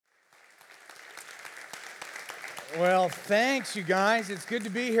Well, thanks, you guys. It's good to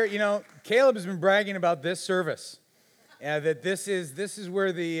be here. You know, Caleb has been bragging about this service, that this is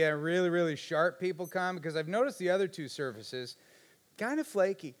where the really, really sharp people come, because I've noticed the other two services kind of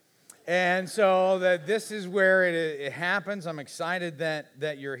flaky. And so that this is where it happens. I'm excited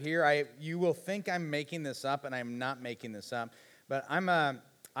that you're here. You will think I'm making this up, and I'm not making this up. But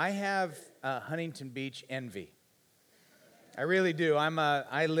I have Huntington Beach envy. I really do.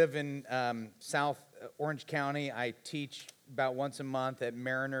 I live in South Orange County. I teach about once a month at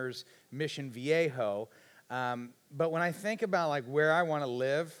Mariners Mission Viejo. But when I think about like where I want to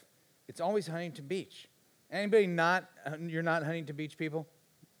live, it's always Huntington Beach. Anybody you're not Huntington Beach people?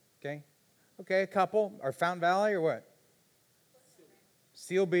 Okay, a couple. Or Fountain Valley or what?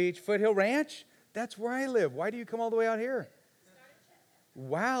 Seal Beach, Foothill Ranch? That's where I live. Why do you come all the way out here?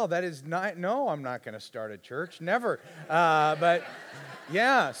 Wow, that is not, no, I'm not going to start a church, never. But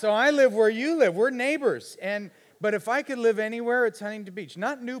yeah, so I live where you live. We're neighbors. But if I could live anywhere, it's Huntington Beach.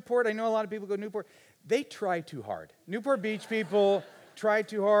 Not Newport. I know a lot of people go to Newport. They try too hard. Newport Beach people try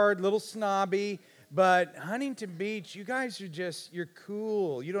too hard, little snobby. But Huntington Beach, you guys you're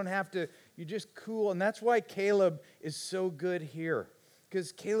cool. You don't have to, you're just cool. And that's why Caleb is so good here.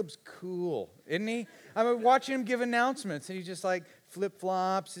 Because Caleb's cool, isn't he? I'm watching him give announcements, and he's just like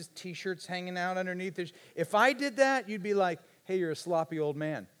flip-flops, his T-shirt's hanging out underneath his. If I did that, you'd be like, hey, you're a sloppy old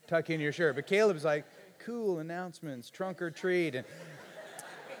man. Tuck in your shirt. But Caleb's like, cool announcements, trunk or treat.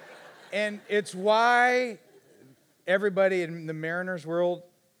 And it's why everybody in the Mariners world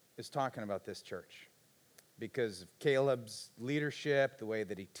is talking about this church. Because of Caleb's leadership, the way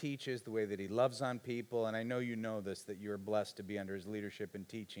that he teaches, the way that he loves on people. And I know you know this, that you're blessed to be under his leadership and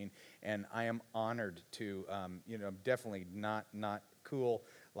teaching. And I am honored to, definitely not cool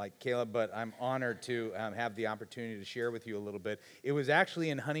like Caleb, but I'm honored to have the opportunity to share with you a little bit. It was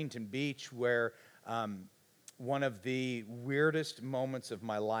actually in Huntington Beach where one of the weirdest moments of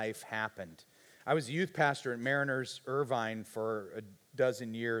my life happened. I was a youth pastor at Mariners Irvine for a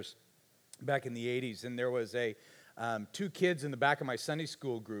dozen years. Back in the 80s, and there was two kids in the back of my Sunday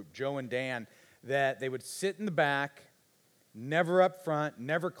school group, Joe and Dan, that they would sit in the back, never up front,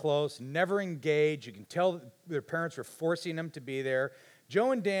 never close, never engage. You can tell their parents were forcing them to be there.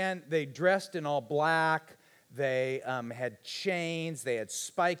 Joe and Dan, they dressed in all black. They had chains. They had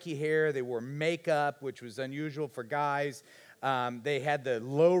spiky hair. They wore makeup, which was unusual for guys. They had the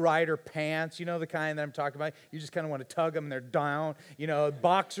lowrider pants, you know, the kind that I'm talking about. You just kind of want to tug them, and they're down. You know,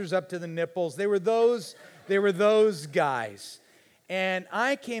 boxers up to the nipples. They were those guys. And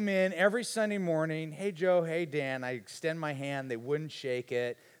I came in every Sunday morning. Hey, Joe. Hey, Dan. I extend my hand. They wouldn't shake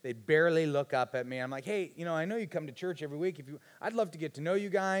it. They'd barely look up at me. I'm like, hey, I know you come to church every week. I'd love to get to know you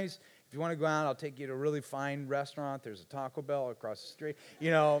guys. If you want to go out, I'll take you to a really fine restaurant. There's a Taco Bell across the street.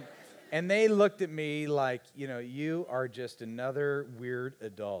 And they looked at me like, you are just another weird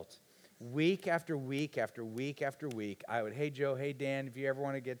adult. Week after week after week after week, I would, hey, Joe, hey, Dan, if you ever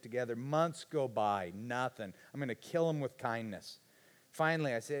want to get together. Months go by, nothing. I'm going to kill them with kindness.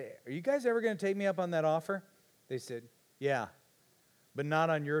 Finally, I said, are you guys ever going to take me up on that offer? They said, yeah, but not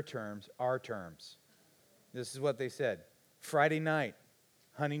on your terms, our terms. This is what they said. Friday night,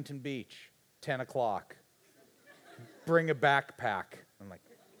 Huntington Beach, 10 o'clock. Bring a backpack. I'm like,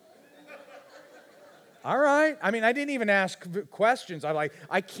 all right. I mean, I didn't even ask questions. I'm like,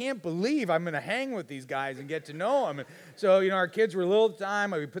 I can't believe I'm going to hang with these guys and get to know them. And so, our kids were little at the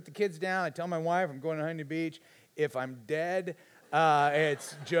time. I would put the kids down. I tell my wife I'm going to Huntington Beach. If I'm dead,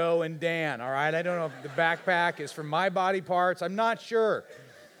 it's Joe and Dan, all right? I don't know if the backpack is from my body parts. I'm not sure.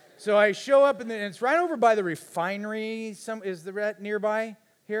 So I show up, and it's right over by the refinery. Is the nearby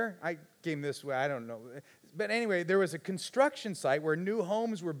here? I came this way. I don't know. But anyway, there was a construction site where new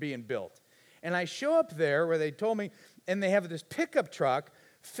homes were being built. And I show up there where they told me, and they have this pickup truck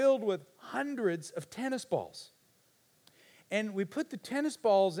filled with hundreds of tennis balls. And we put the tennis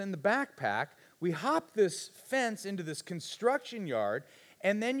balls in the backpack. We hop this fence into this construction yard,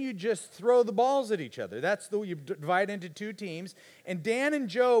 and then you just throw the balls at each other. You divide into two teams. And Dan and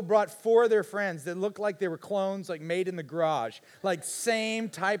Joe brought 4 of their friends that looked like they were clones, like made in the garage, like same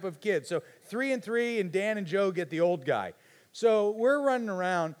type of kids. So 3 and 3, and Dan and Joe get the old guy. So we're running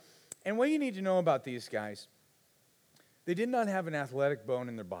around. And what you need to know about these guys, they did not have an athletic bone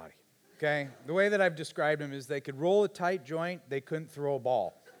in their body, okay? The way that I've described them is they could roll a tight joint, they couldn't throw a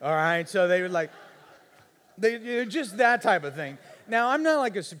ball, all right? So they would they're just that type of thing. Now, I'm not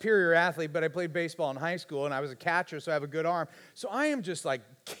like a superior athlete, but I played baseball in high school, and I was a catcher, so I have a good arm. So I am just like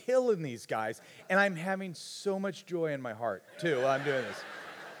killing these guys, and I'm having so much joy in my heart, too, while I'm doing this.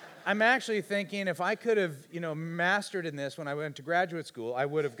 I'm actually thinking if I could have, mastered in this when I went to graduate school, I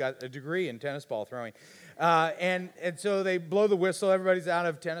would have got a degree in tennis ball throwing. And so they blow the whistle, everybody's out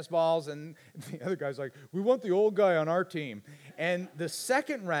of tennis balls, and the other guy's like, we want the old guy on our team. And the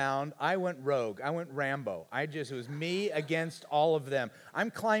second round, I went rogue. I went Rambo. It was me against all of them.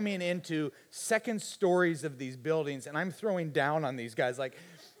 I'm climbing into second stories of these buildings, and I'm throwing down on these guys like,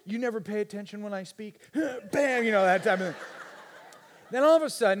 you never pay attention when I speak? Bam, that type of thing. Then all of a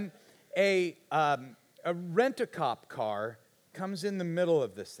sudden, a rent-a-cop car comes in the middle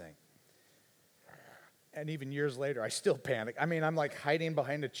of this thing. And even years later, I still panic. I mean, I'm like hiding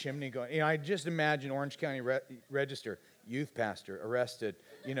behind a chimney going, I just imagine Orange County Register, youth pastor, arrested,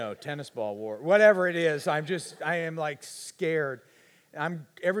 tennis ball war, whatever it is. I am like scared.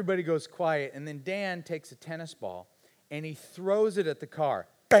 Everybody goes quiet. And then Dan takes a tennis ball and he throws it at the car.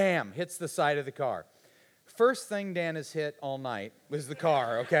 Bam, hits the side of the car. First thing Dan has hit all night was the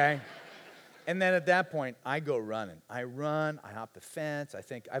car, okay? And then at that point, I go running. I run, I hop the fence. I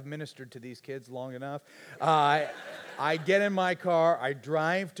think I've ministered to these kids long enough. I get in my car, I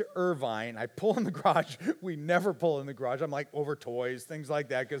drive to Irvine, I pull in the garage. We never pull in the garage. I'm like over toys, things like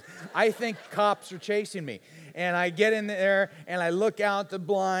that, because I think cops are chasing me. And I get in there, and I look out the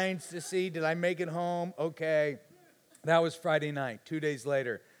blinds to see, did I make it home? Okay. That was Friday night. 2 days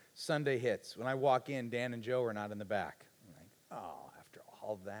later, Sunday hits. When I walk in, Dan and Joe are not in the back. I'm like, oh, after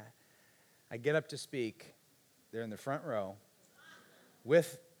all that. I get up to speak. They're in the front row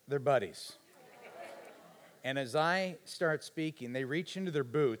with their buddies. And as I start speaking, they reach into their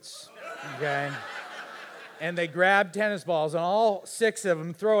boots, okay? And they grab tennis balls, and all 6 of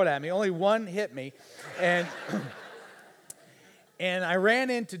them throw it at me. Only one hit me. And I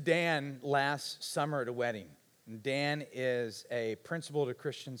ran into Dan last summer at a wedding. And Dan is a principal at a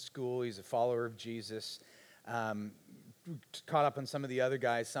Christian school. He's a follower of Jesus. Caught up on some of the other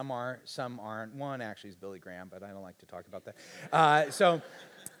guys. Some are, some aren't. One actually is Billy Graham, but I don't like to talk about that.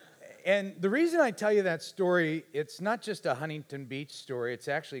 And the reason I tell you that story, it's not just a Huntington Beach story. It's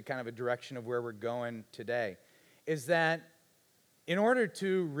actually kind of a direction of where we're going today, is that in order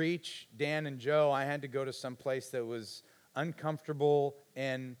to reach Dan and Joe, I had to go to some place that was uncomfortable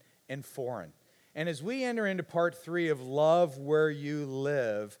and foreign. And as we enter into part 3 of Love Where You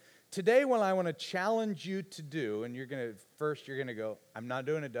Live, today what I want to challenge you to do, and you're going to go, I'm not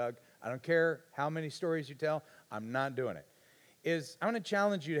doing it, Doug. I don't care how many stories you tell, I'm not doing it, is I want to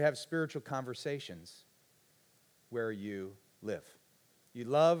challenge you to have spiritual conversations where you live. You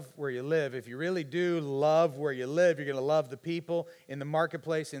love where you live. If you really do love where you live, you're going to love the people in the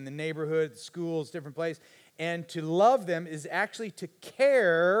marketplace, in the neighborhood, schools, different places. And to love them is actually to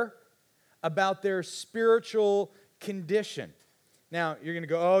care about their spiritual condition. Now, you're going to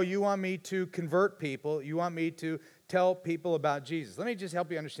go, oh, you want me to convert people. You want me to tell people about Jesus. Let me just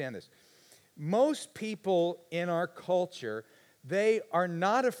help you understand this. Most people in our culture, they are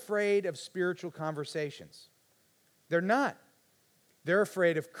not afraid of spiritual conversations. They're not. They're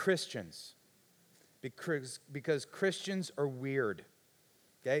afraid of Christians because Christians are weird.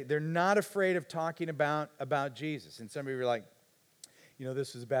 Okay? They're not afraid of talking about Jesus. And some of you are like,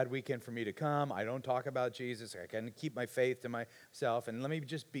 this was a bad weekend for me to come. I don't talk about Jesus. I can keep my faith to myself. And let me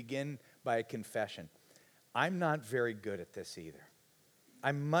just begin by a confession. I'm not very good at this either.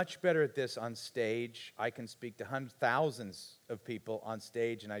 I'm much better at this on stage. I can speak to thousands of people on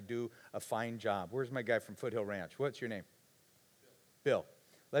stage, and I do a fine job. Where's my guy from Foothill Ranch? What's your name? Bill.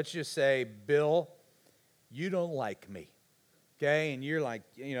 Let's just say, Bill, you don't like me. Okay, and you're like,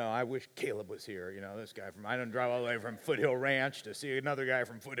 I wish Caleb was here. This guy I don't drive all the way from Foothill Ranch to see another guy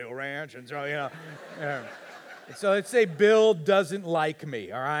from Foothill Ranch. And so, So let's say Bill doesn't like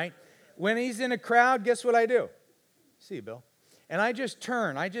me, all right? When he's in a crowd, guess what I do? See you, Bill. And I just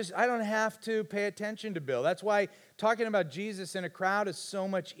turn. I don't have to pay attention to Bill. That's why talking about Jesus in a crowd is so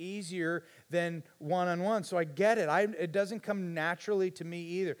much easier than one-on-one. So I get it. It doesn't come naturally to me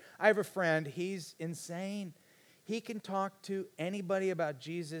either. I have a friend. He's insane. He can talk to anybody about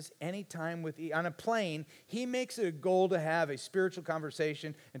Jesus anytime on a plane. He makes it a goal to have a spiritual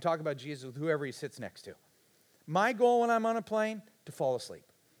conversation and talk about Jesus with whoever he sits next to. My goal when I'm on a plane, to fall asleep.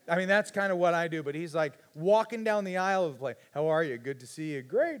 I mean, that's kind of what I do, but he's like walking down the aisle of the plane. How are you? Good to see you.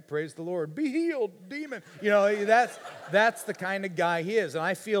 Great. Praise the Lord. Be healed, demon. That's the kind of guy he is. And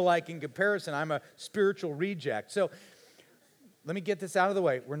I feel like in comparison, I'm a spiritual reject. So let me get this out of the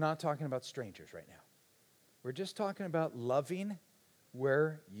way. We're not talking about strangers right now. We're just talking about loving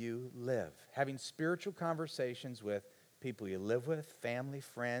where you live, having spiritual conversations with people you live with, family,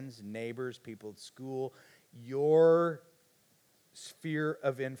 friends, neighbors, people at school, your sphere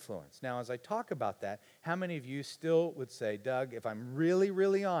of influence. Now, as I talk about that, how many of you still would say, Doug, if I'm really,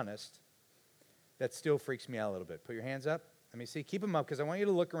 really honest, that still freaks me out a little bit? Put your hands up. Let me see. Keep them up because I want you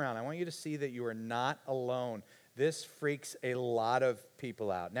to look around. I want you to see that you are not alone. This freaks a lot of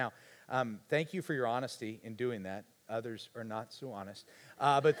people out. Now, thank you for your honesty in doing that. Others are not so honest.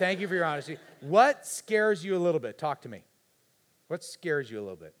 But thank you for your honesty. What scares you a little bit? Talk to me. What scares you a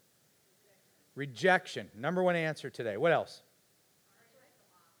little bit? Rejection. Number one answer today. What else?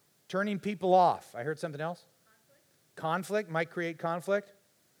 Turning people off. I heard something else. Conflict might create conflict.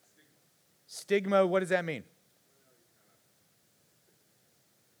 Stigma, what does that mean?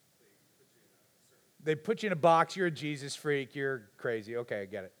 They put you in a box. You're a Jesus freak. You're crazy. Okay, I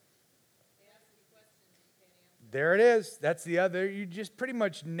get it. There it is. That's the other. You just pretty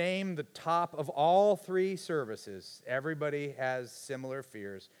much name the top of all three services. Everybody has similar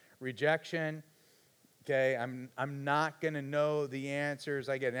fears. Rejection. Okay, I'm not going to know the answers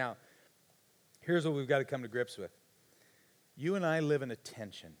I get. Now, here's what we've got to come to grips with. You and I live in a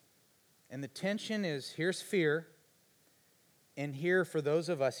tension. And the tension is, here's fear. And here, for those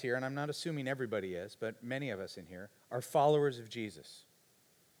of us here, and I'm not assuming everybody is, but many of us in here, are followers of Jesus.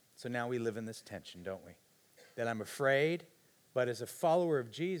 So now we live in this tension, don't we? That I'm afraid, but as a follower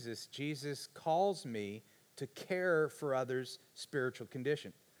of Jesus, Jesus calls me to care for others' spiritual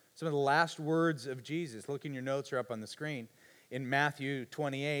condition. Some of the last words of Jesus, look in your notes or up on the screen, in Matthew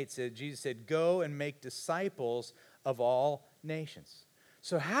 28, Jesus said, go and make disciples of all nations.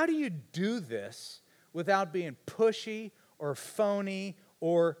 So how do you do this without being pushy or phony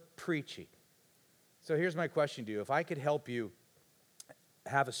or preachy? So here's my question to you. If I could help you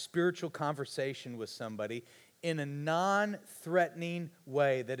have a spiritual conversation with somebody in a non-threatening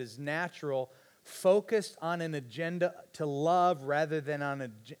way that is natural, focused on an agenda to love rather than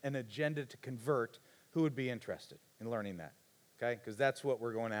on an agenda to convert, who would be interested in learning that? Okay, because that's what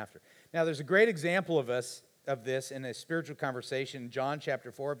we're going after. Now, there's a great example of this in a spiritual conversation, John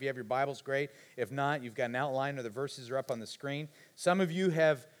chapter 4. If you have your Bibles, great. If not, you've got an outline or the verses are up on the screen. Some of you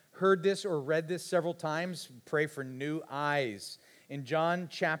have heard this or read this several times. Pray for new eyes. In John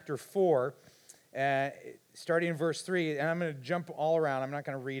chapter 4, starting in verse 3, and I'm going to jump all around. I'm not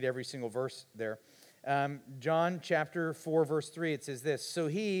going to read every single verse there. John chapter 4, verse 3, it says this, so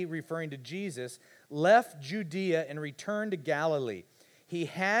he, referring to Jesus, left Judea and returned to Galilee. He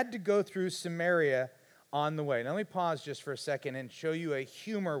had to go through Samaria on the way. Now let me pause just for a second and show you a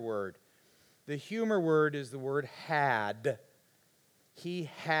humor word. The humor word is the word had. He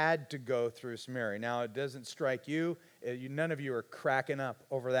had to go through Samaria. Now, it doesn't strike you. None of you are cracking up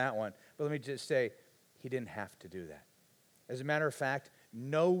over that one. But let me just say, he didn't have to do that. As a matter of fact,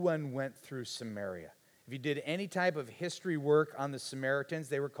 no one went through Samaria. If you did any type of history work on the Samaritans,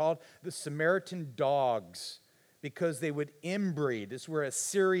 they were called the Samaritan dogs because they would inbreed. This is where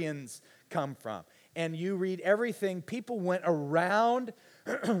Assyrians come from. And you read everything, people went around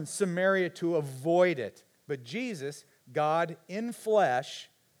Samaria to avoid it. But Jesus, God in flesh,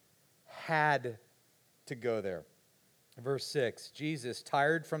 had to go there. Verse 6, Jesus,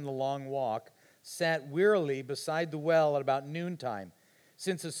 tired from the long walk, sat wearily beside the well at about noontime.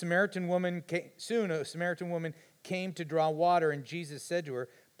 Soon a Samaritan woman came to draw water, and Jesus said to her,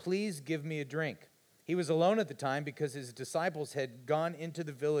 please give me a drink. He was alone at the time because his disciples had gone into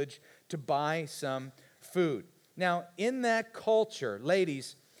the village to buy some food. Now, in that culture,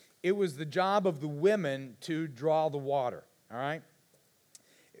 ladies, it was the job of the women to draw the water, all right?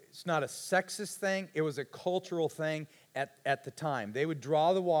 It's not a sexist thing. It was a cultural thing at the time. They would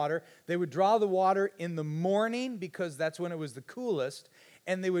draw the water. They would draw the water in the morning because that's when it was the coolest,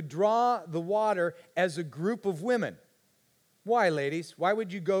 and they would draw the water as a group of women. Why, ladies? Why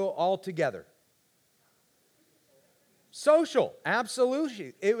would you go all together? Social,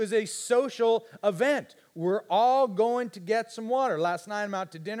 absolutely. It was a social event. We're all going to get some water. Last night I'm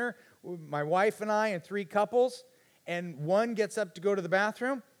out to dinner, my wife and I and 3 couples, and one gets up to go to the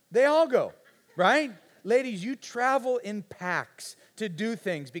bathroom. They all go, right? Ladies, you travel in packs to do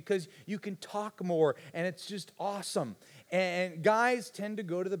things because you can talk more, and it's just awesome. And guys tend to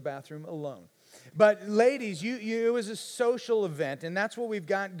go to the bathroom alone. But ladies, it was a social event, and that's what we've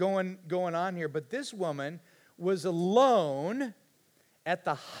got going on here. But this woman was alone at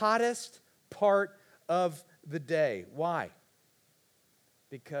the hottest part of the day. Why?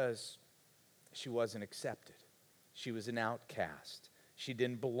 Because she wasn't accepted. She was an outcast. She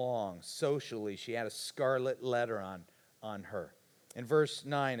didn't belong socially. She had a scarlet letter on her. In verse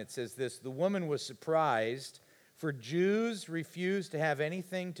 9, it says this, the woman was surprised, for Jews refused to have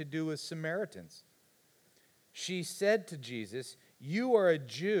anything to do with Samaritans. She said to Jesus, you are a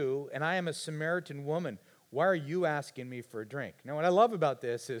Jew, and I am a Samaritan woman. why are you asking me for a drink? Now, what I love about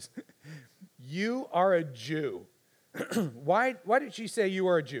this is you are a Jew. Why did she say you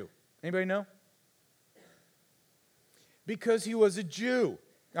are a Jew? Anybody know? Because he was a Jew,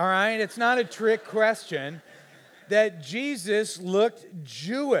 all right? It's not a trick question. That Jesus looked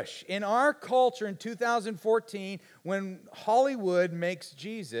Jewish. In our culture in 2014, when Hollywood makes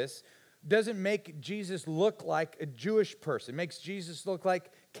Jesus, doesn't make Jesus look like a Jewish person. It makes Jesus look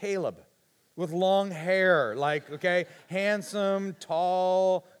like Caleb with long hair, like, okay, handsome,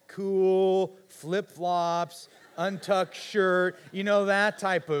 tall, cool, flip-flops, untucked shirt, you know, that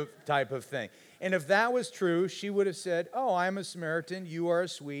type of thing. And if that was true, she would have said, oh, I'm a Samaritan, you are a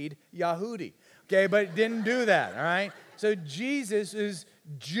Swede, Yahudi. Okay, but it didn't do that, all right? So Jesus is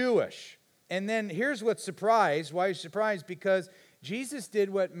Jewish. And then here's what's surprised. Why is surprised? Because Jesus did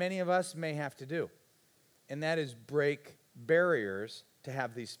what many of us may have to do, and that is break barriers to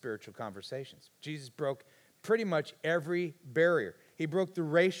have these spiritual conversations. Jesus broke pretty much every barrier. He broke the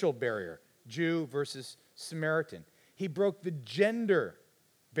racial barrier, Jew versus Samaritan. He broke the gender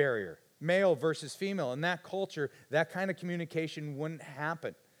barrier, male versus female. In that culture, that kind of communication wouldn't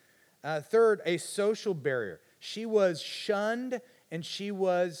happen. Third, a social barrier. She was shunned and she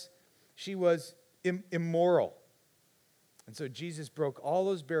was immoral. And so Jesus broke all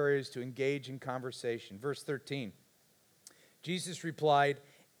those barriers to engage in conversation. Verse 13, Jesus replied,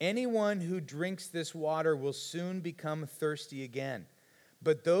 anyone who drinks this water will soon become thirsty again.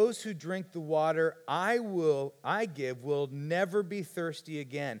 But those who drink the water I give will never be thirsty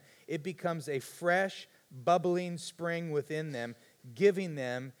again. It becomes a fresh, bubbling spring within them, giving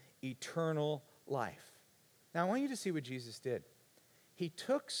them eternal life. Now, I want you to see what Jesus did. He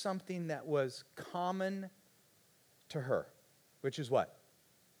took something that was common to her, which is what?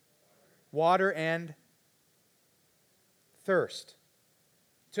 Water and thirst.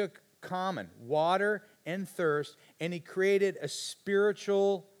 Took common, water and thirst, and he created a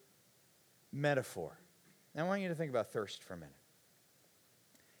spiritual metaphor. Now, I want you to think about thirst for a minute.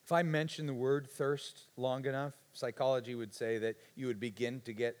 If I mention the word thirst long enough, psychology would say that you would begin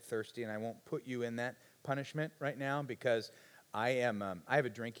to get thirsty, and I won't put you in that punishment right now because I have a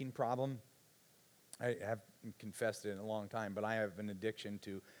drinking problem. I haven't confessed it in a long time, but I have an addiction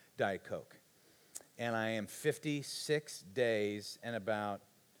to Diet Coke. And I am 56 days and about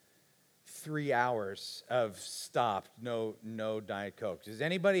 3 hours of stopped, no Diet Coke. Does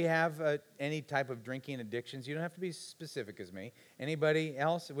anybody have any type of drinking addictions? You don't have to be as specific as me. Anybody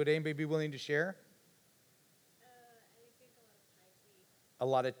else? Would anybody be willing to share? I drink a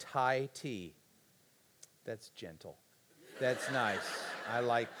lot of Thai tea. A lot of Thai tea. That's gentle. That's nice. I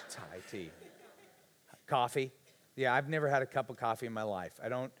like Thai tea. Coffee. Yeah, I've never had a cup of coffee in my life.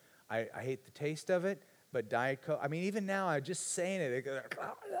 I hate the taste of it. But Diet Coke, I mean, even now, I'm just saying it.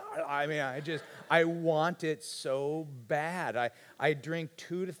 I want it so bad. I drink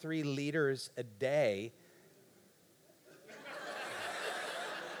 2 to 3 liters a day.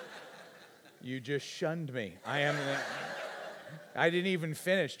 You just shunned me. I didn't even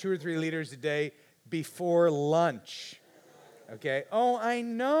finish 2 or 3 liters a day before lunch. Okay. Oh, I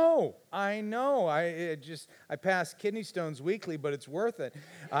know. I pass kidney stones weekly, but it's worth it.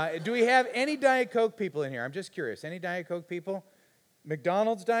 Do we have any Diet Coke people in here? I'm just curious. Any Diet Coke people?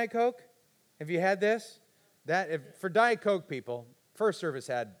 McDonald's Diet Coke? Have you had this? For Diet Coke people, First Service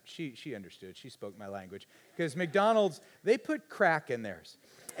had, she understood. She spoke my language. Because McDonald's, they put crack in theirs.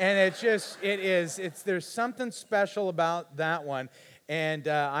 And there's something special about that one. And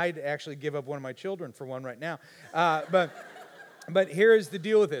I'd actually give up one of my children for one right now. But here's the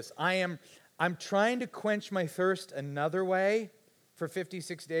deal with this. I'm trying to quench my thirst another way. For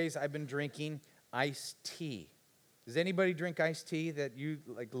 56 days, I've been drinking iced tea. Does anybody drink iced tea that you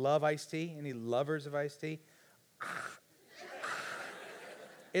love iced tea? Any lovers of iced tea?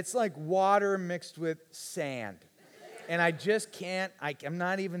 It's like water mixed with sand. And I just can't, I'm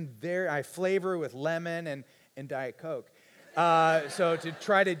not even there. I flavor with lemon and Diet Coke. So to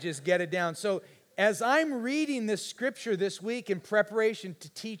try to just get it down. So as I'm reading this scripture this week in preparation to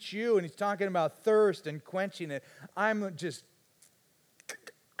teach you, and he's talking about thirst and quenching it, I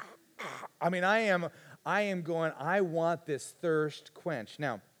am going, I want this thirst quenched.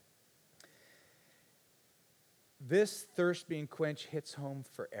 Now, this thirst being quenched hits home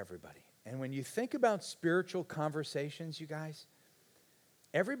for everybody. And when you think about spiritual conversations, you guys,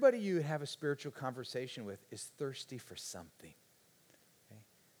 everybody you have a spiritual conversation with is thirsty for something.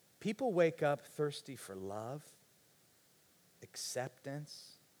 People wake up thirsty for love,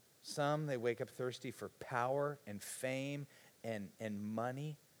 acceptance. Some, they wake up thirsty for power and fame and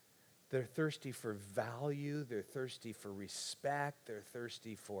money. They're thirsty for value. They're thirsty for respect. They're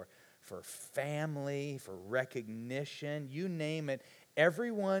thirsty for for family, for recognition, you name it.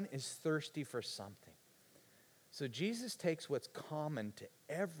 Everyone is thirsty for something. So Jesus takes what's common to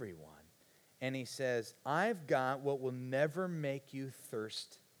everyone and he says, I've got what will never make you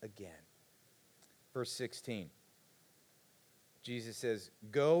thirst again. Verse 16, Jesus says,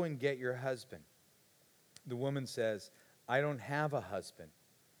 go and get your husband. The woman says, I don't have a husband.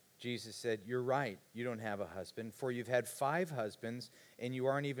 Jesus said, you're right, you don't have a husband, for you've had 5 husbands, and you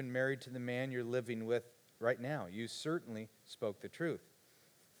aren't even married to the man you're living with right now. You certainly spoke the truth.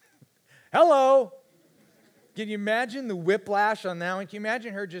 Hello! Can you imagine the whiplash on that one? Can you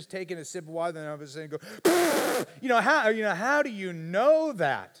imagine her just taking a sip of water and all of a sudden go, how do you know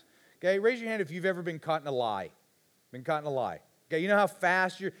that? Okay, raise your hand if you've ever been caught in a lie. Been caught in a lie. Okay, you know how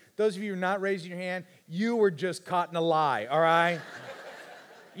fast those of you who are not raising your hand, you were just caught in a lie, all right?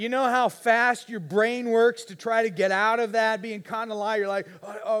 You know how fast your brain works to try to get out of that, being caught in a lie? You're like,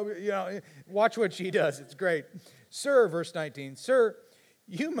 watch what she does. It's great. Sir, verse 19, sir,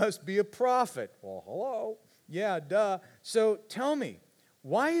 you must be a prophet. Well, hello. Yeah, duh. So tell me,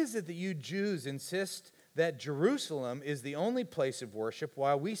 why is it that you Jews insist that Jerusalem is the only place of worship,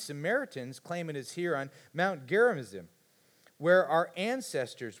 while we Samaritans claim it is here on Mount Gerizim, where our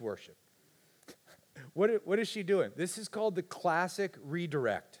ancestors worship? What is she doing? This is called the classic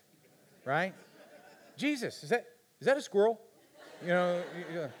redirect, right? Jesus, is that a squirrel?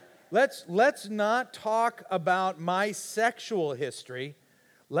 Let's not talk about my sexual history.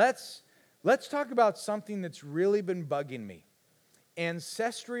 Let's talk about something that's really been bugging me.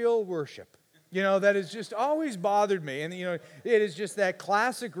 Ancestral worship. That has just always bothered me. And, it is just that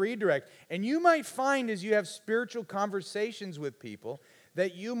classic redirect. And you might find as you have spiritual conversations with people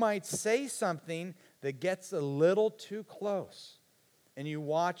that you might say something that gets a little too close. And you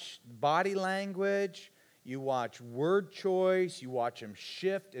watch body language, you watch word choice, you watch them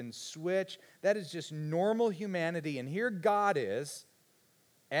shift and switch. That is just normal humanity. And here God is,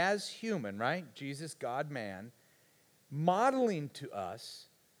 as human, right? Jesus, God, man, modeling to us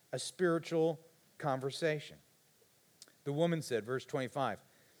a spiritual conversation. The woman said, verse 25,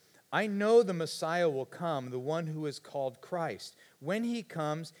 I know the Messiah will come, the one who is called Christ. When he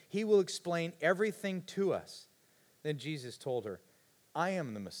comes, he will explain everything to us. Then Jesus told her, I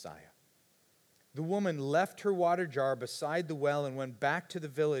am the Messiah. The woman left her water jar beside the well and went back to the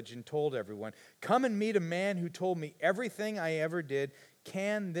village and told everyone, come and meet a man who told me everything I ever did.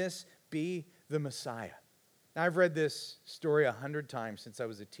 Can this be the Messiah? Now, I've read this story 100 times since I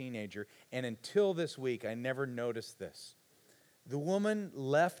was a teenager, and until this week, I never noticed this. The woman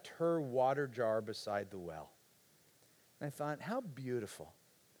left her water jar beside the well. And I thought, how beautiful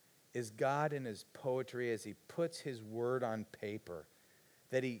is God in his poetry as he puts his word on paper,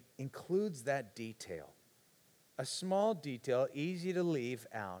 that he includes that detail. A small detail, easy to leave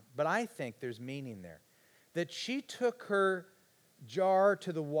out, but I think there's meaning there. That she took her jar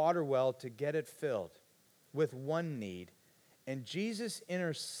to the water well to get it filled with one need, and Jesus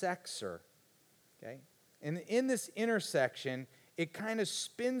intersects her, okay? And in this intersection, it kind of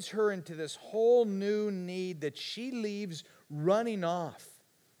spins her into this whole new need that she leaves running off.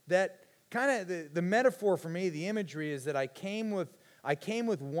 That kind of, the metaphor for me, the imagery is that I came with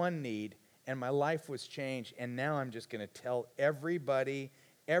one need, and my life was changed, and now I'm just going to tell everybody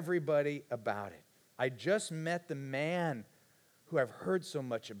about it. I just met the man who I've heard so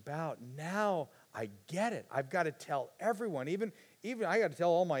much about. Now I get it. I've got to tell everyone, even I got to tell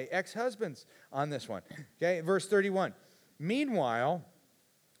all my ex-husbands on this one. Okay, verse 31. Meanwhile,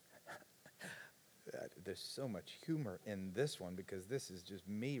 there's so much humor in this one because this is just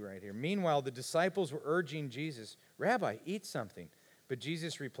me right here. Meanwhile, the disciples were urging Jesus, Rabbi, eat something. But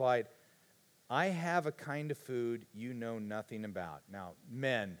Jesus replied, I have a kind of food you know nothing about. Now,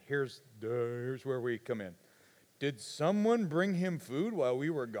 men, here's where we come in. Did someone bring him food while we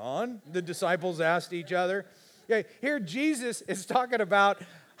were gone? The disciples asked each other. Okay, here Jesus is talking about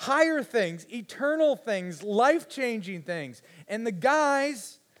higher things, eternal things, life-changing things. And the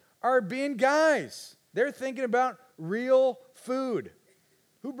guys are being guys. They're thinking about real food.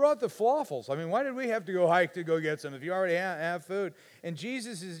 Who brought the falafels? I mean, why did we have to go hike to go get some if you already have food? And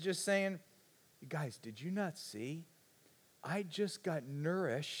Jesus is just saying, you guys, did you not see? I just got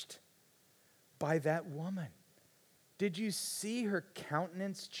nourished by that woman. Did you see her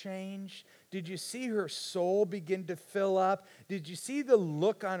countenance change? Did you see her soul begin to fill up? Did you see the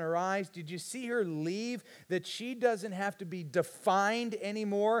look on her eyes? Did you see her leave? That she doesn't have to be defined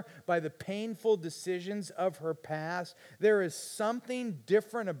anymore by the painful decisions of her past. There is something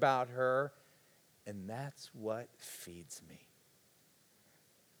different about her, and that's what feeds me.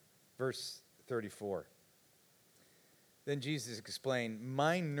 Verse 34. Then Jesus explained,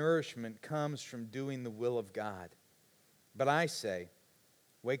 my nourishment comes from doing the will of God. But I say,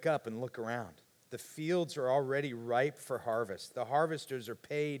 wake up and look around. The fields are already ripe for harvest. The harvesters are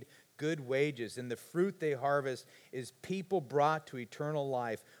paid good wages, and the fruit they harvest is people brought to eternal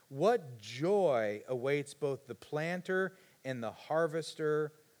life. What joy awaits both the planter and the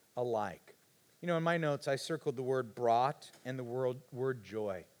harvester alike. You know, in my notes, I circled the word brought and the word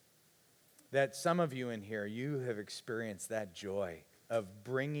joy. That some of you in here, you have experienced that joy of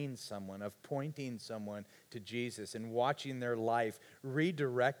bringing someone, of pointing someone to Jesus and watching their life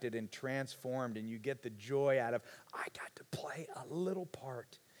redirected and transformed, and you get the joy out of, I got to play a little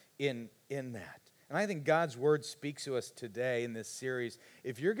part in that. And I think God's word speaks to us today in this series.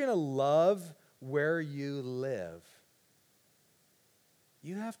 If you're going to love where you live,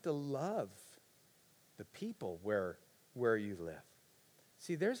 you have to love the people where you live.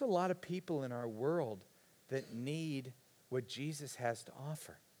 See, there's a lot of people in our world that need what Jesus has to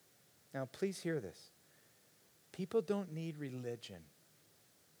offer. Now, please hear this. People don't need religion.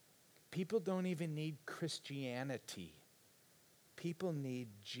 People don't even need Christianity. People need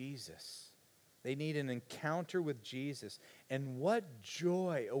Jesus. They need an encounter with Jesus. And what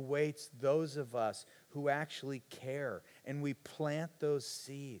joy awaits those of us who actually care and we plant those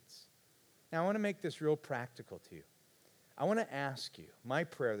seeds. Now, I want to make this real practical to you. I want to ask you, my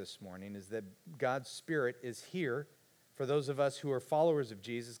prayer this morning is that God's Spirit is here. For those of us who are followers of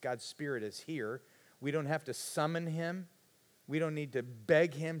Jesus, God's Spirit is here. We don't have to summon Him. We don't need to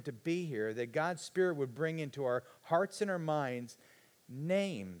beg Him to be here. That God's Spirit would bring into our hearts and our minds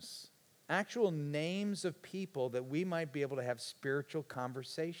names, actual names of people that we might be able to have spiritual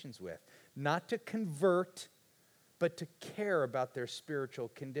conversations with. Not to convert, but to care about their spiritual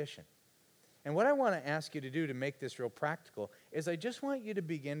condition. And what I want to ask you to do to make this real practical is I just want you to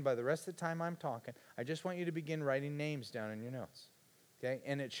begin, by the rest of the time I'm talking, I just want you to begin writing names down in your notes. Okay?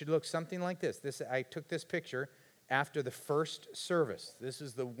 And it should look something like this. I took this picture after the first service. This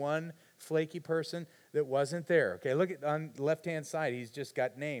is the one flaky person that wasn't there. Okay, look at on the left-hand side. He's just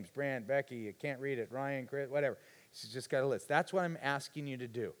got names. Brand, Becky, I can't read it. Ryan, Chris, whatever. He's just got a list. That's what I'm asking you to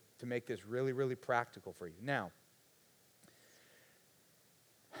do to make this really, really practical for you. Now,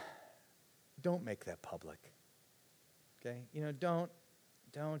 don't make that public, okay? You know, don't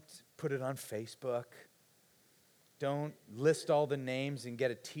put it on Facebook. Don't list all the names and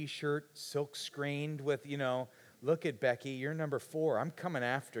get a T-shirt silk screened with, look at Becky, you're number 4. I'm coming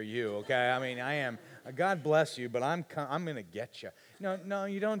after you, okay? I mean, I am. God bless you, but I'm going to get you. No,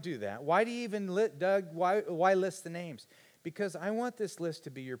 you don't do that. Why do you even, Doug, why list the names? Because I want this list to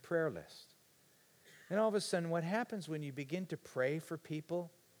be your prayer list. And all of a sudden, what happens when you begin to pray for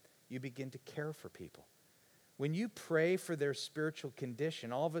people, you begin to care for people. When you pray for their spiritual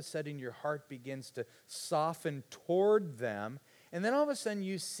condition, all of a sudden your heart begins to soften toward them. And then all of a sudden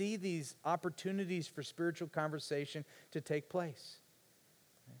you see these opportunities for spiritual conversation to take place.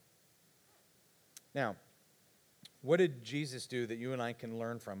 Now, what did Jesus do that you and I can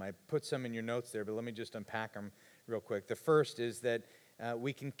learn from? I put some in your notes there, but let me just unpack them real quick. The first is that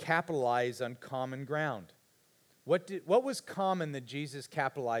we can capitalize on common ground. What was common that Jesus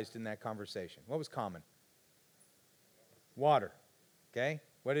capitalized in that conversation? What was common? Water. Okay?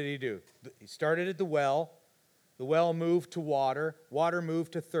 What did he do? He started at the well. The well moved to water. Water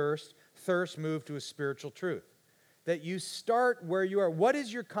moved to thirst. Thirst moved to a spiritual truth. That you start where you are. What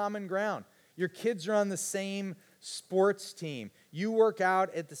is your common ground? Your kids are on the same sports team. You work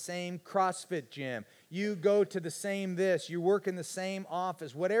out at the same CrossFit gym. You go to the same this. You work in the same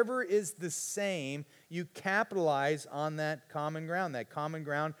office. Whatever is the same, you capitalize on that common ground. That common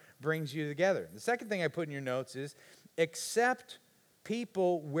ground brings you together. The second thing I put in your notes is accept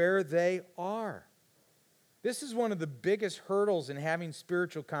people where they are. This is one of the biggest hurdles in having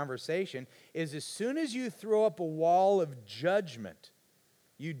spiritual conversation is as soon as you throw up a wall of judgment,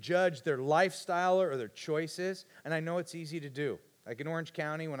 you judge their lifestyle or their choices, and I know it's easy to do. Like in Orange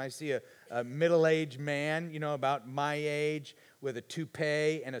County, when I see a middle-aged man, about my age, with a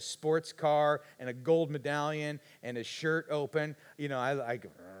toupee and a sports car and a gold medallion and his shirt open, I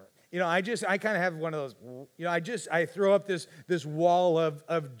kind of have one of those, I throw up this wall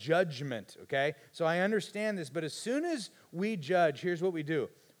of judgment, okay? So I understand this, but as soon as we judge, here's what we do.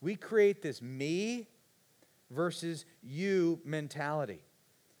 We create this me versus you mentality.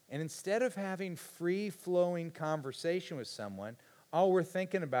 And instead of having free-flowing conversation with someone, all we're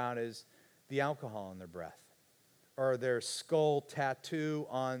thinking about is the alcohol in their breath or their skull tattoo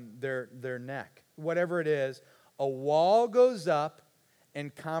on their neck. Whatever it is, a wall goes up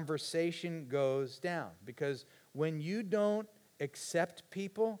and conversation goes down. Because when you don't accept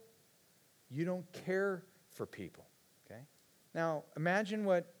people, you don't care for people. Okay? Now, imagine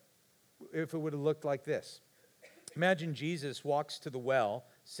what if it would have looked like this. Imagine Jesus walks to the well,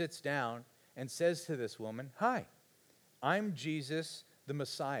 sits down, and says to this woman, "Hi, I'm Jesus, the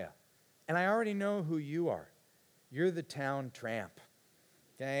Messiah, and I already know who you are. You're the town tramp.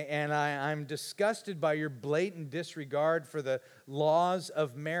 Okay, and I'm disgusted by your blatant disregard for the laws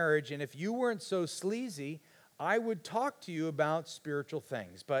of marriage. And if you weren't so sleazy, I would talk to you about spiritual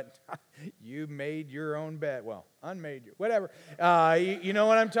things. But you made your own bed. Well, unmade you. Whatever. You know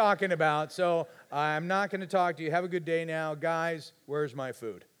what I'm talking about. So I'm not going to talk to you. Have a good day now. Guys, where's my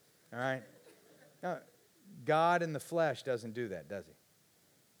food? All right? Now, God in the flesh doesn't do that, does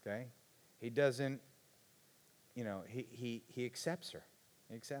he? Okay? He doesn't, he accepts her.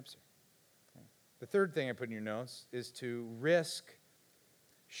 He accepts her. Okay. The third thing I put in your notes is to risk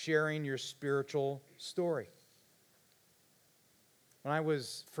sharing your spiritual story. When I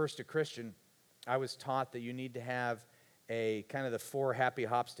was first a Christian, I was taught that you need to have a kind of the 4 happy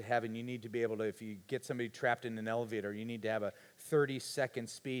hops to heaven. You need to be able to, if you get somebody trapped in an elevator, you need to have a 30-second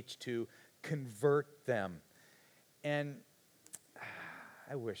speech to convert them. And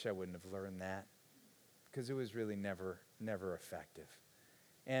I wish I wouldn't have learned that, because it was really never effective.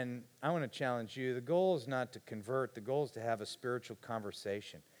 And I want to challenge you. The goal is not to convert. The goal is to have a spiritual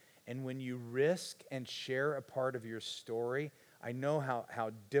conversation. And when you risk and share a part of your story, I know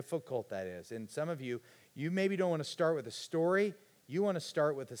how difficult that is. And some of you maybe don't want to start with a story. You want to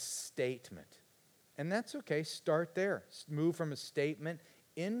start with a statement. And that's okay. Start there. Move from a statement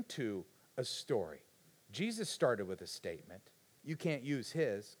into a story. Jesus started with a statement. You can't use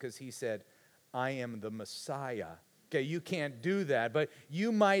his, because he said, "I am the Messiah." Okay, you can't do that, but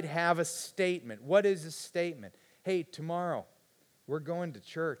you might have a statement. What is a statement? Hey, tomorrow we're going to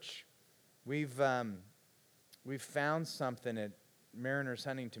church. We've found something at Mariners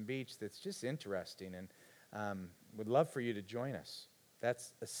Huntington Beach that's just interesting, and would love for you to join us.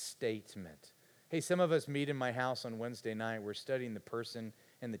 That's a statement. Hey, some of us meet in my house on Wednesday night. We're studying the person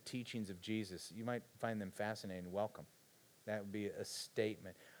and the teachings of Jesus. You might find them fascinating. Welcome. That would be a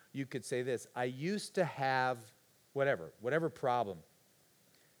statement. You could say this: I used to have whatever problem,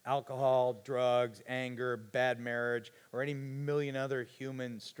 alcohol, drugs, anger, bad marriage, or any million other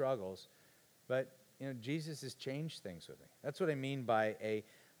human struggles. But, Jesus has changed things with me. That's what I mean by a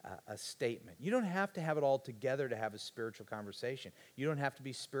statement. You don't have to have it all together to have a spiritual conversation. You don't have to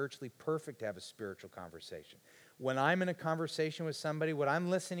be spiritually perfect to have a spiritual conversation. When I'm in a conversation with somebody, what I'm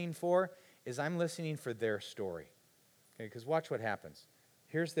listening for is I'm listening for their story. Okay, because watch what happens.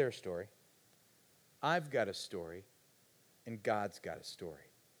 Here's their story. I've got a story, and God's got a story.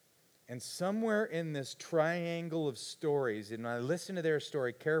 And somewhere in this triangle of stories, and when I listen to their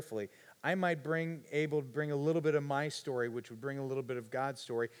story carefully, I might able to bring a little bit of my story, which would bring a little bit of God's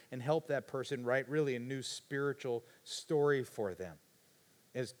story, and help that person write really a new spiritual story for them.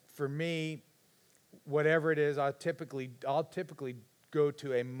 As for me, whatever it is, I'll typically go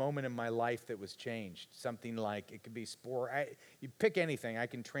to a moment in my life that was changed. Something like, it could be sport. You pick anything. I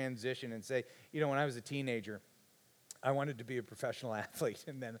can transition and say, when I was a teenager, I wanted to be a professional athlete,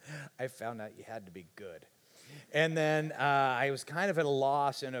 and then I found out you had to be good. And then I was kind of at a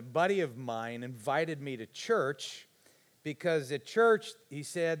loss, and a buddy of mine invited me to church, because at church, he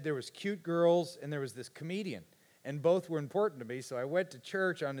said, there was cute girls and there was this comedian. And both were important to me, so I went to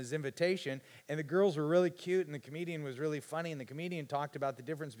church on his invitation, and the girls were really cute, and the comedian was really funny, and the comedian talked about the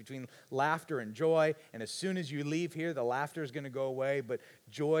difference between laughter and joy, and as soon as you leave here, the laughter is going to go away, but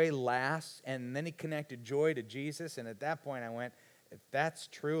joy lasts. And then he connected joy to Jesus, and at that point I went, if that's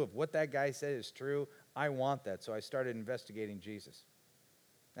true, if what that guy said is true, I want that. So I started investigating Jesus.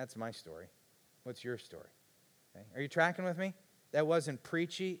 That's my story. What's your story? Okay. Are you tracking with me? That wasn't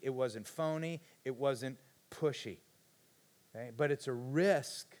preachy, it wasn't phony, it wasn't pushy, okay? But it's a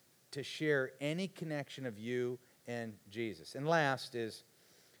risk to share any connection of you and Jesus. And last is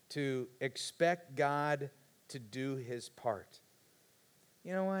to expect God to do his part.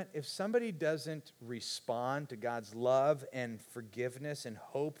 You know what? If somebody doesn't respond to God's love and forgiveness and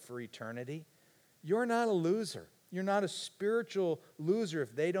hope for eternity, you're not a loser. You're not a spiritual loser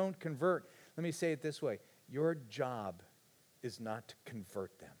if they don't convert. Let me say it this way. Your job is not to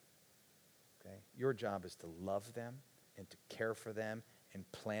convert them. Okay? Your job is to love them and to care for them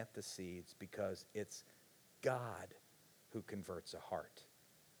and plant the seeds, because it's God who converts a heart.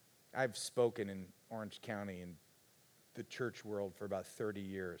 I've spoken in Orange County in the church world for about 30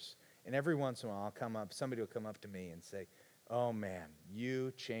 years. And every once in a while somebody will come up to me and say, "Oh man,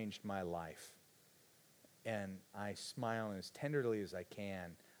 you changed my life." And I smile, and as tenderly as I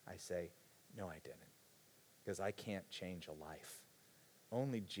can, I say, "No, I didn't. Because I can't change a life.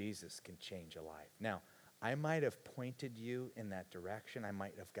 Only Jesus can change a life." Now, I might have pointed you in that direction. I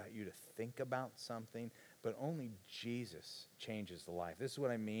might have got you to think about something, but only Jesus changes the life. This is what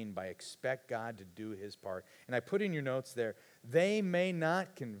I mean by expect God to do his part. And I put in your notes there, they may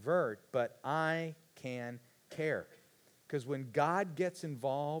not convert, but I can care. Because when God gets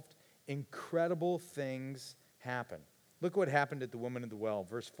involved, incredible things happen. Look what happened at the woman at the well,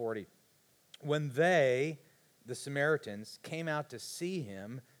 verse 40. When they, the Samaritans, came out to see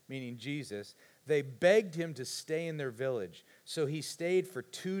him, meaning Jesus, they begged him to stay in their village. So he stayed for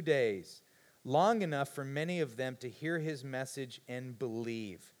 2 days, long enough for many of them to hear his message and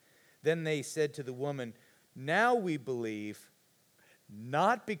believe. Then they said to the woman, now we believe,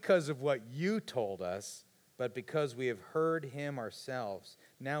 not because of what you told us, but because we have heard him ourselves.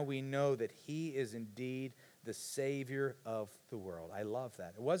 Now we know that he is indeed the Savior of the world. I love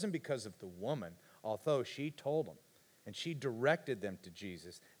that. It wasn't because of the woman, although she told them and she directed them to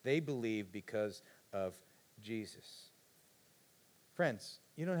Jesus. They believed because of Jesus. Friends,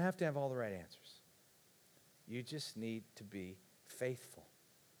 you don't have to have all the right answers. You just need to be faithful.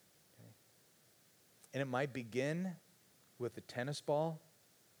 Okay? And it might begin with a tennis ball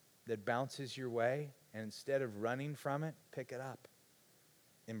that bounces your way, and instead of running from it, pick it up.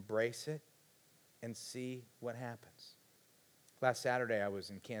 Embrace it and see what happens. Last Saturday, I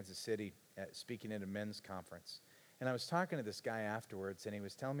was in Kansas City speaking at a men's conference. And I was talking to this guy afterwards, and he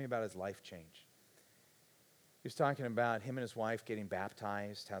was telling me about his life change. He was talking about him and his wife getting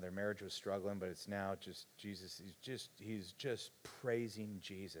baptized, how their marriage was struggling, but it's now just Jesus. He's just praising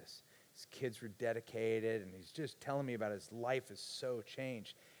Jesus. His kids were dedicated, and he's just telling me about his life is so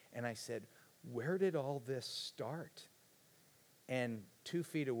changed. And I said, where did all this start? And 2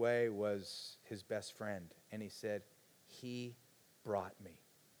 feet away was his best friend. And he said, he brought me.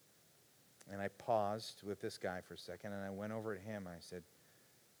 And I paused with this guy for a second, and I went over to him, and I said,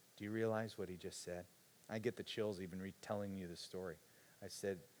 do you realize what he just said? I get the chills even retelling you the story. I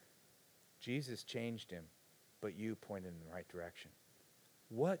said, Jesus changed him, but you pointed in the right direction.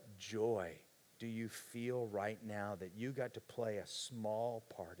 What joy do you feel right now that you got to play a small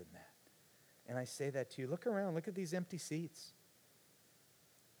part in that? And I say that to you. Look around. Look at these empty seats.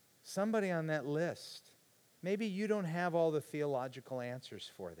 Somebody on that list, maybe you don't have all the theological answers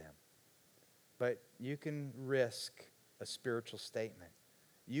for them, but you can risk a spiritual statement.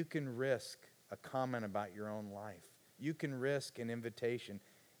 You can risk a comment about your own life. You can risk an invitation.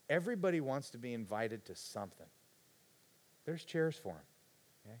 Everybody wants to be invited to something. There's chairs for them.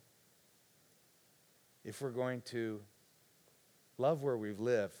 Okay? If we're going to love where we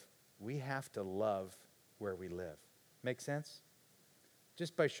live, we have to love where we live. Make sense?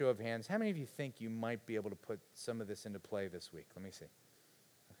 Just by show of hands, how many of you think you might be able to put some of this into play this week? Let me see.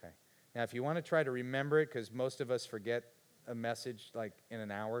 Okay. Now, if you want to try to remember it, because most of us forget a message like in an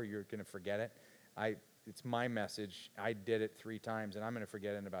hour, you're going to forget it. It's my message. I did it 3 times, and I'm going to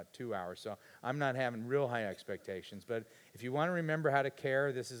forget it in about 2 hours. So I'm not having real high expectations. But if you want to remember how to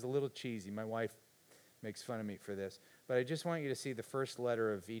care, this is a little cheesy. My wife makes fun of me for this. But I just want you to see the first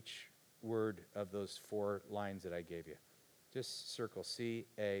letter of each word of those 4 lines that I gave you. Just circle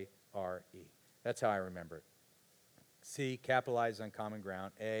C-A-R-E. That's how I remember it. C, capitalize on common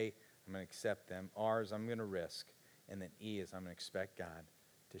ground. A, I'm going to accept them. R is I'm going to risk. And then E is I'm going to expect God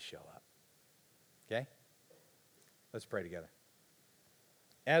to show up. Okay? Let's pray together.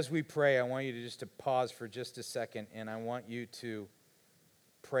 As we pray, I want you to pause for just a second, and I want you to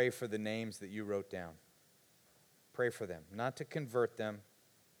pray for the names that you wrote down. Pray for them, not to convert them,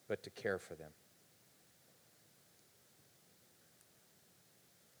 but to care for them.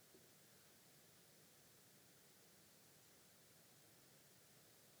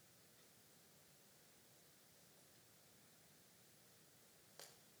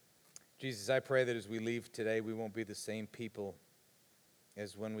 Jesus, I pray that as we leave today, we won't be the same people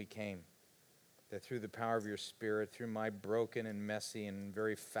as when we came. That through the power of your Spirit, through my broken and messy and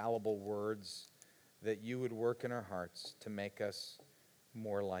very fallible words, that you would work in our hearts to make us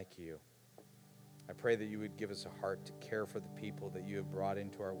more like you. I pray that you would give us a heart to care for the people that you have brought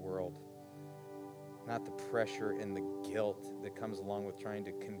into our world. Not the pressure and the guilt that comes along with trying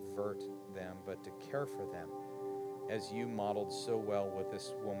to convert them, but to care for them as you modeled so well with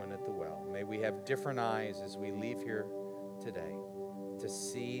this woman at the well. May we have different eyes as we leave here today to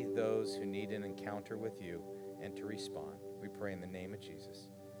see those who need an encounter with you and to respond. We pray in the name of Jesus.